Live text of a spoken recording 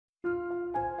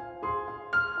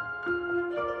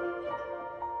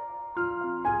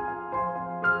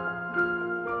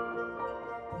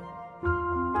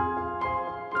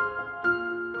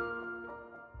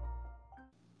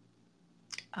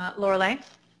Lorelei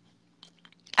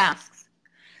asks,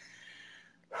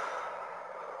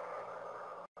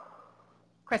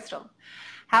 Crystal,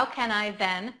 how can I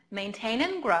then maintain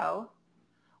and grow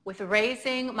with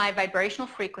raising my vibrational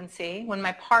frequency when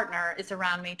my partner is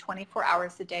around me 24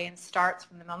 hours a day and starts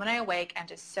from the moment I awake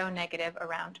and is so negative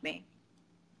around me?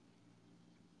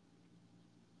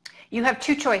 You have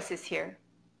two choices here.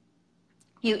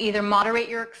 You either moderate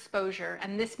your exposure,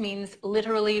 and this means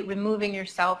literally removing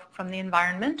yourself from the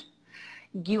environment.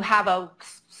 You have a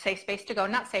safe space to go,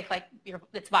 not safe like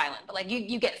it's violent, but like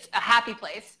you get a happy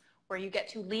place where you get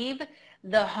to leave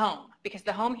the home, because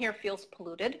the home here feels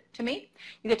polluted to me.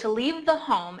 You get to leave the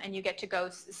home and you get to go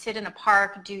sit in a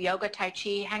park, do yoga, tai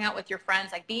chi, hang out with your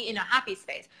friends, like be in a happy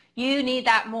space. You need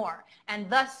that more. And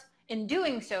thus, in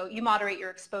doing so, you moderate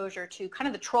your exposure to kind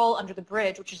of the troll under the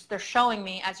bridge, which is they're showing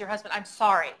me as your husband, I'm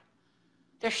sorry.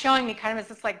 They're showing me kind of as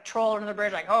this like troll under the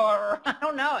bridge, like, oh, I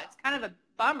don't know. It's kind of a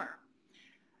bummer.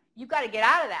 You got to get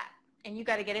out of that. And you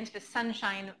got to get into the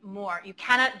sunshine more. You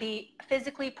cannot be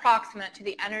physically proximate to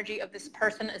the energy of this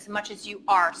person as much as you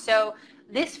are. So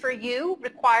this for you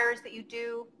requires that you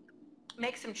do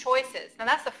make some choices. Now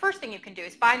that's the first thing you can do,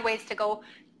 is find ways to go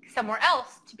somewhere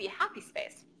else to be a happy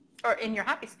space, or in your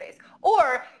happy space,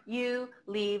 or you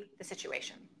leave the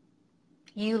situation.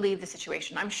 You leave the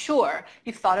situation. I'm sure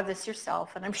you've thought of this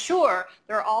yourself, and I'm sure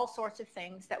there are all sorts of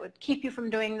things that would keep you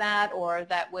from doing that, or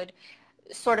that would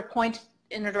sort of point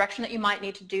in a direction that you might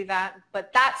need to do that.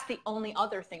 But that's the only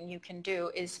other thing you can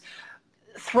do, is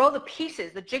throw the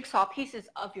pieces, the jigsaw pieces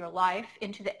of your life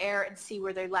into the air and see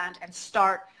where they land, and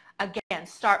start again.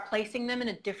 Start placing them in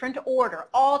a different order,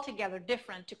 altogether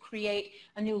different, to create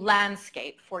a new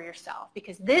landscape for yourself,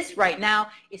 because this right now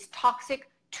is toxic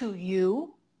to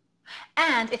you,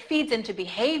 and it feeds into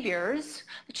behaviors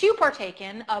that you partake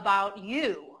in about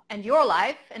you and your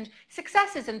life, and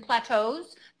successes and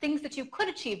plateaus, things that you could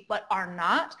achieve but are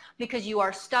not, because you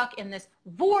are stuck in this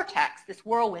vortex, this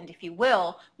whirlwind, if you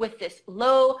will, with this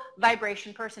low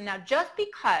vibration person. Now, just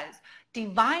because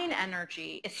divine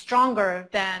energy is stronger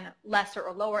than lesser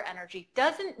or lower energy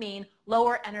doesn't mean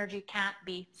lower energy can't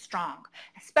be strong,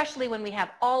 especially when we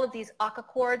have all of these Akka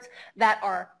chords that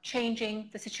are changing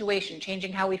the situation,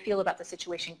 changing how we feel about the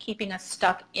situation, keeping us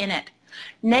stuck in it.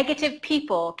 Negative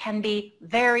people can be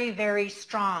very, very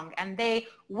strong, and they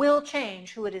will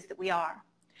change who it is that we are.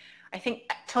 I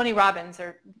think Tony Robbins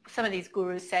or some of these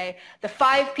gurus say the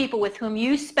 5 people with whom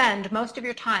you spend most of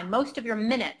your time, most of your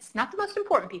minutes, not the most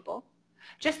important people,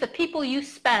 just the people you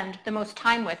spend the most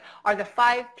time with, are the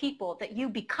 5 people that you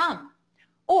become,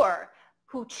 or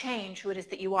who change who it is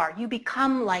that you are. You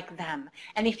become like them.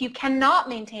 And if you cannot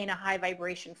maintain a high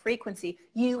vibration frequency,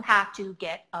 you have to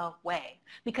get away,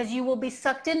 because you will be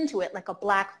sucked into it like a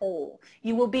black hole.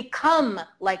 You will become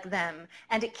like them,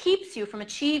 and it keeps you from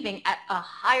achieving at a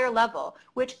higher level,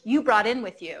 which you brought in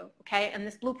with you, okay? And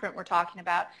this blueprint we're talking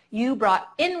about, you brought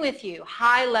in with you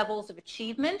high levels of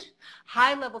achievement,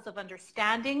 high levels of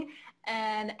understanding,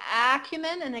 and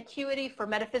acumen and acuity for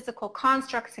metaphysical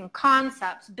constructs and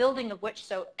concepts, building of which,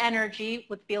 so energy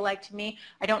would feel like to me,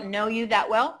 I don't know you that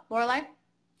well, Lorelei,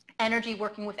 energy,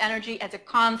 working with energy as a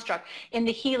construct in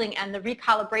the healing and the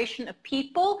recalibration of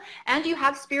people, and you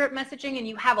have spirit messaging, and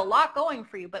you have a lot going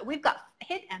for you, but we've got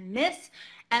hit and miss,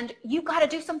 and you got to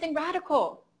do something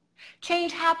radical.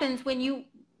 Change happens when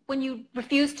you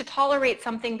refuse to tolerate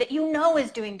something that you know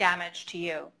is doing damage to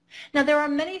you. Now, there are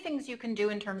many things you can do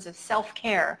in terms of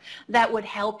self-care that would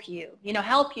help you,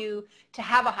 help you to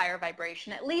have a higher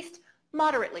vibration, at least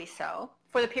moderately so,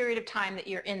 for the period of time that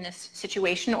you're in this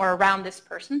situation or around this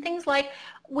person. Things like,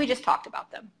 we just talked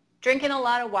about them, drinking a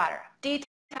lot of water,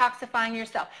 detoxifying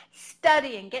yourself,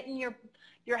 studying, getting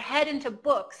your head into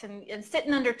books, and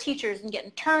sitting under teachers and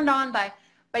getting turned on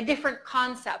by different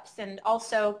concepts, and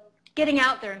also getting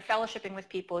out there and fellowshipping with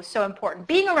people is so important.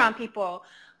 Being around people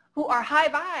who are high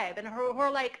vibe and who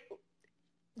are like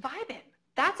vibing,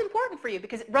 that's important for you,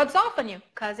 because it rubs off on you,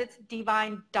 because it's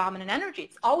divine dominant energy.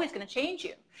 It's always going to change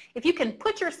you. If you can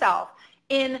put yourself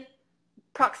in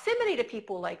proximity to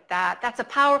people like that, that's a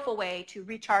powerful way to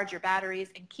recharge your batteries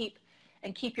and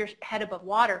keep your head above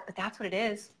water. But that's what it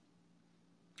is.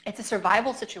 It's a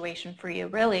survival situation for you,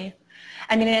 really.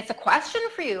 I mean, it's a question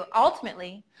for you,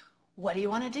 ultimately. What do you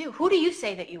want to do? Who do you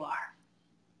say that you are?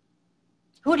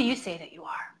 Who do you say that you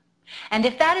are? And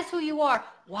if that is who you are,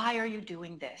 why are you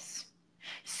doing this?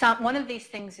 One of these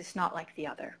things is not like the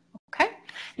other, okay?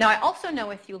 Now, I also know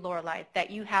with you, Lorelei, that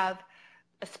you have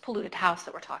a polluted house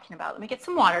that we're talking about. Let me get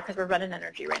some water, because we're running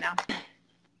energy right now.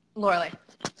 Lorelei,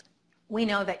 we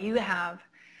know that you have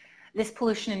this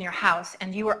pollution in your house,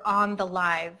 and you were on the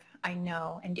live I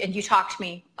know. And you talked to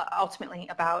me ultimately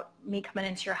about me coming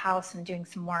into your house and doing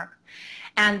some work.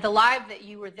 And the live that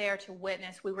you were there to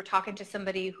witness, we were talking to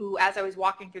somebody who, as I was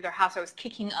walking through their house, I was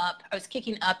kicking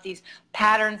up these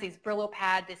patterns, these Brillo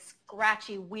pad, this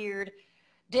scratchy, weird,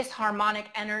 disharmonic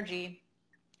energy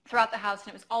throughout the house, and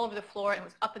it was all over the floor, and it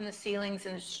was up in the ceilings,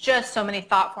 and it's just so many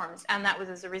thought forms. And that was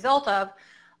as a result of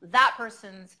that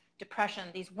person's depression.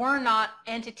 These were not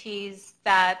entities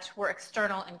that were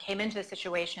external and came into the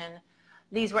situation.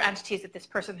 These were entities that this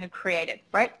person had created,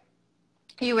 right?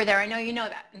 You were there. I know you know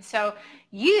that. And so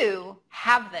you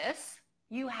have this.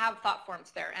 You have thought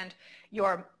forms there. And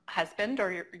your husband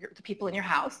or the people in your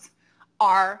house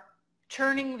are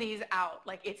churning these out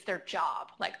like it's their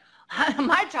job. Like,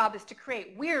 my job is to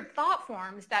create weird thought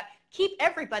forms that keep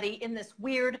everybody in this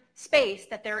weird space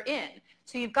that they're in.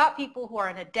 So you've got people who are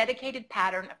in a dedicated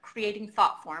pattern of creating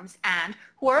thought forms and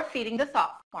who are feeding the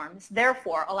thought forms,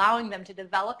 therefore allowing them to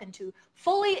develop into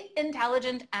fully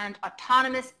intelligent and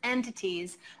autonomous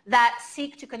entities that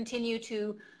seek to continue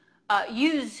to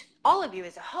use all of you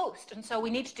as a host. And so we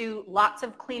need to do lots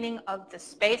of cleaning of the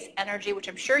space energy, which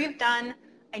I'm sure you've done.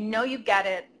 I know you get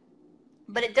it.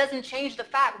 But it doesn't change the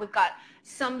fact we've got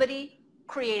somebody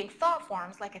creating thought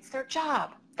forms like it's their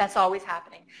job. That's always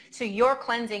happening. So your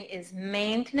cleansing is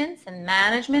maintenance and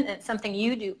management, and it's something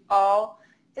you do all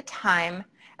the time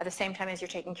at the same time as you're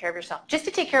taking care of yourself, just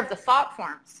to take care of the thought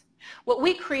forms. What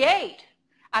we create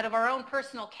out of our own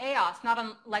personal chaos,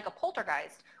 not like a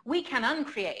poltergeist, we can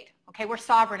uncreate. Okay, we're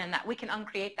sovereign in that. We can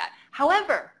uncreate that.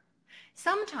 However,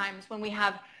 sometimes when we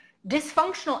have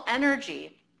dysfunctional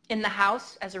energy in the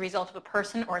house as a result of a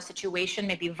person or a situation,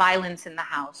 maybe violence in the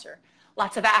house or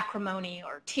lots of acrimony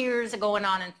or tears going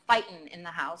on and fighting in the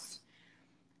house,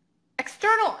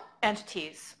 external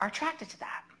entities are attracted to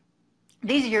that.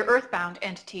 These are your earthbound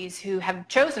entities who have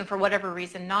chosen for whatever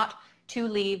reason not to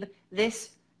leave this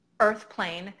earth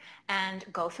plane and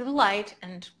go through the light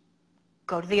and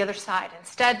go to the other side.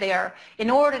 Instead, they are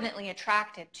inordinately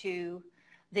attracted to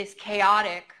this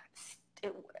chaotic,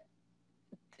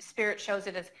 Spirit shows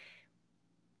it as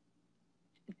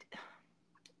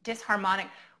disharmonic,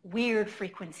 weird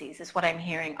frequencies is what I'm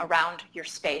hearing around your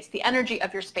space. The energy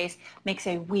of your space makes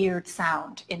a weird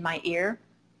sound in my ear.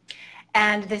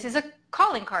 And this is a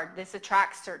calling card. This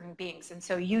attracts certain beings. And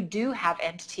so you do have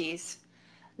entities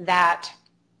that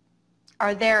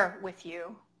are there with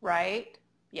you, right?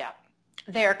 Yeah.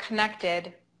 They're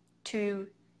connected to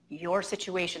your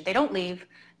situation. They don't leave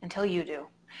until you do.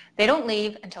 They don't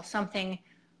leave until something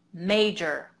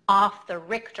major off the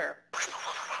Richter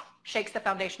shakes the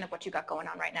foundation of what you got going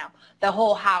on right now. The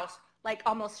whole house, like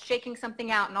almost shaking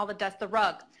something out, and all the dust, the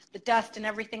rug, the dust and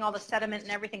everything, all the sediment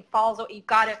and everything falls. You've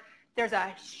got to, there's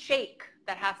a shake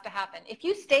that has to happen. If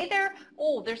you stay there,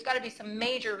 there's got to be some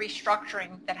major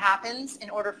restructuring that happens in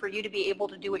order for you to be able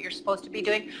to do what you're supposed to be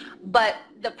doing. But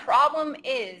the problem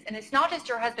is, and it's not just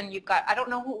your husband you've got, I don't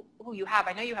know who you have.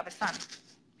 I know you have a son.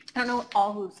 I don't know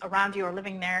all who's around you or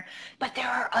living there, but there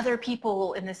are other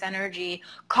people in this energy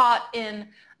caught in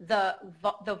the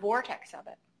vortex of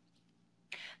it.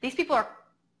 These people are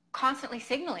constantly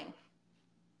signaling.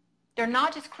 They're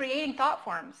not just creating thought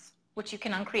forms, which you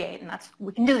can uncreate, and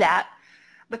we can do that,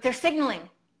 but they're signaling.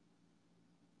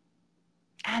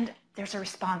 And there's a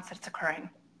response that's occurring.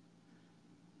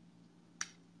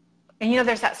 And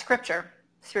there's that scripture,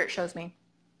 Spirit shows me,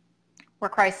 where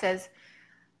Christ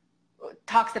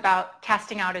talks about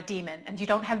casting out a demon, and you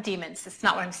don't have demons. That's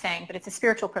not what I'm saying, but it's a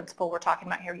spiritual principle we're talking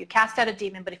about here. You cast out a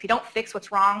demon, but if you don't fix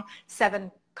what's wrong,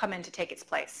 7 come in to take its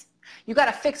place. You got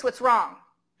to fix what's wrong.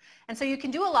 And so you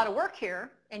can do a lot of work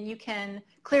here, and you can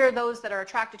clear those that are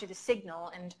attracted to the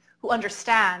signal and who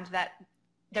understand that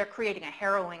they're creating a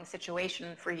harrowing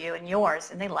situation for you and yours,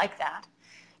 and they like that.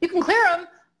 You can clear them.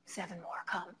 7 more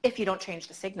come if you don't change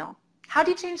the signal. How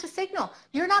do you change the signal?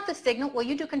 You're not the signal. Well,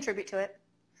 you do contribute to it.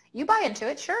 You buy into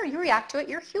it, sure, you react to it,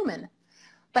 you're human.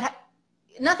 But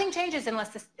nothing changes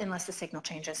unless the signal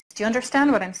changes. Do you understand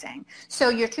what I'm saying? So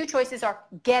your 2 choices are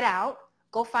get out,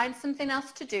 go find something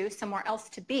else to do, somewhere else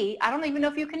to be. I don't even know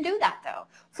if you can do that, though,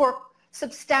 for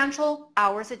substantial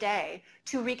hours a day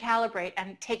to recalibrate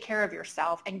and take care of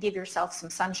yourself and give yourself some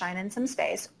sunshine and some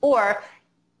space. Or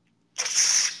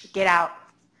get out,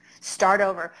 start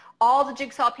over. All the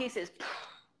jigsaw pieces,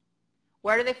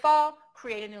 where do they fall?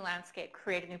 Create a new landscape,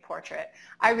 create a new portrait.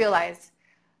 I realize,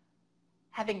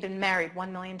 having been married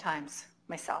 1 million times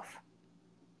myself,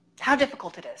 how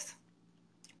difficult it is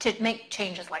to make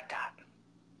changes like that.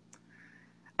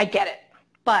 I get it,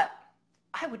 but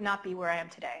I would not be where I am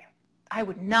today. I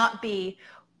would not be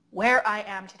where I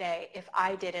am today if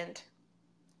I didn't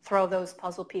throw those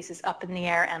puzzle pieces up in the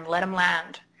air and let them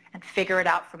land and figure it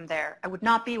out from there. I would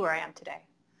not be where I am today.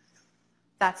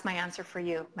 That's my answer for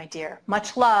you, my dear.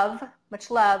 Much love, much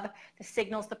love. The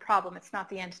signal's the problem. It's not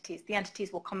the entities. The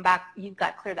entities will come back. You've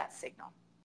got to clear that signal.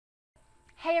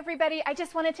 Hey everybody, I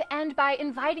just wanted to end by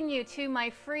inviting you to my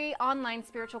free online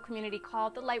spiritual community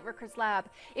called the Lightworkers Lab.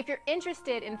 If you're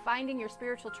interested in finding your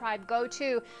spiritual tribe, go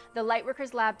to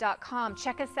thelightworkerslab.com.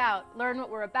 Check us out, learn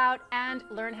what we're about, and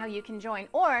learn how you can join.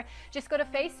 Or just go to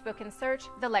Facebook and search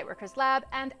the Lightworkers Lab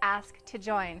and ask to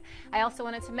join. I also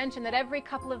wanted to mention that every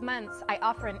couple of months I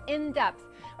offer an in-depth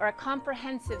or a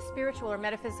comprehensive spiritual or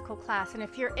metaphysical class. And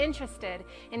if you're interested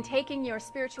in taking your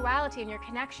spirituality and your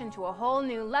connection to a whole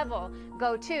new level,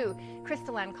 go to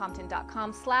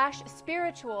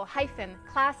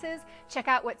crystallancompton.com/spiritual-classes. Check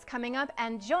out what's coming up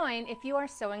and join if you are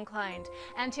so inclined.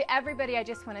 And to everybody, I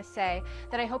just want to say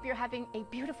that I hope you're having a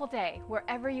beautiful day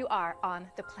wherever you are on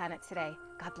the planet today.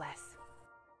 God bless.